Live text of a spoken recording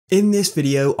In this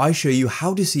video, I show you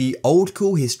how to see old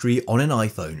call history on an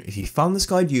iPhone. If you found this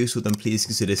guide useful, then please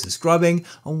consider subscribing,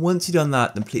 and once you've done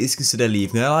that, then please consider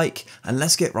leaving a like, and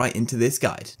let's get right into this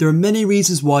guide. There are many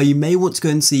reasons why you may want to go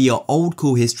and see your old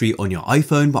call history on your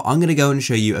iPhone, but I'm going to go and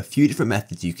show you a few different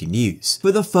methods you can use.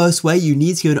 For the first way, you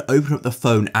need to go and open up the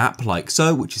phone app like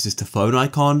so, which is just a phone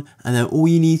icon, and then all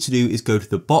you need to do is go to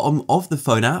the bottom of the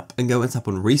phone app and go and tap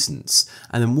on recents.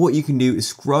 And then what you can do is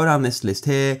scroll down this list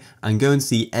here and go and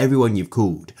see everyone you've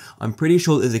called. I'm pretty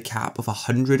sure there's a cap of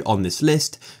 100 on this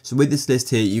list, so with this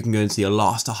list here you can go and see your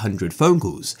last 100 phone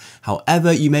calls.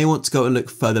 However, you may want to go and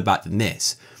look further back than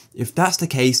this. If that's the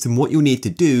case, then what you'll need to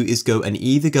do is go and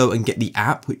get the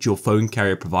app which your phone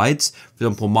carrier provides. For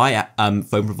example, my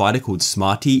phone provider called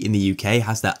Smarty in the UK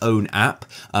has their own app,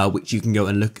 which you can go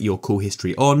and look at your call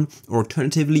history on, or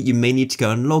alternatively, you may need to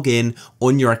go and log in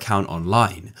on your account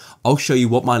online. I'll show you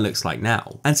what mine looks like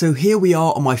now. And so here we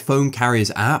are on my phone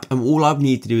carrier's app, and all I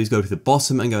need to do is go to the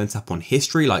bottom and go and tap on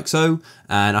history like so,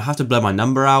 and I have to blur my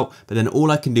number out, but then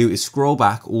all I can do is scroll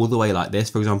back all the way like this,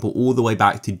 for example, all the way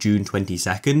back to June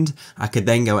 22nd. I could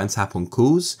then go and tap on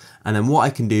calls, and then what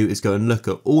I can do is go and look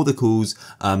at all the calls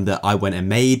that I went and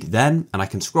made then, and I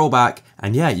can scroll back,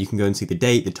 and yeah, you can go and see the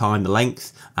date, the time, the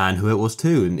length, and who it was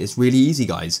to, and it's really easy,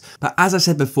 guys. But as I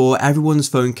said before, everyone's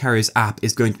phone carrier's app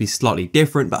is going to be slightly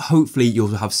different, but hopefully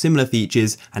you'll have similar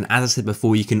features, and as I said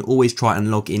before, you can always try and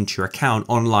log into your account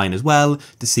online as well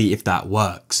to see if that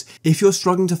works. If you're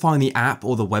struggling to find the app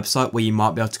or the website where you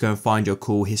might be able to go and find your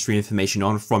call history information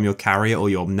on from your carrier or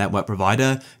your network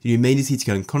provider, you may need to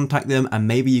go and contact them, and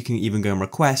maybe you can even go and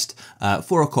request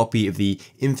for a copy of the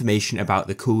information about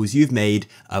the calls you've made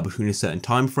between a certain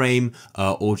time frame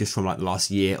or just from like the last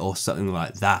year or something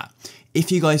like that.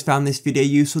 If you guys found this video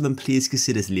useful, then please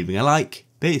consider leaving a like.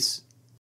 Peace.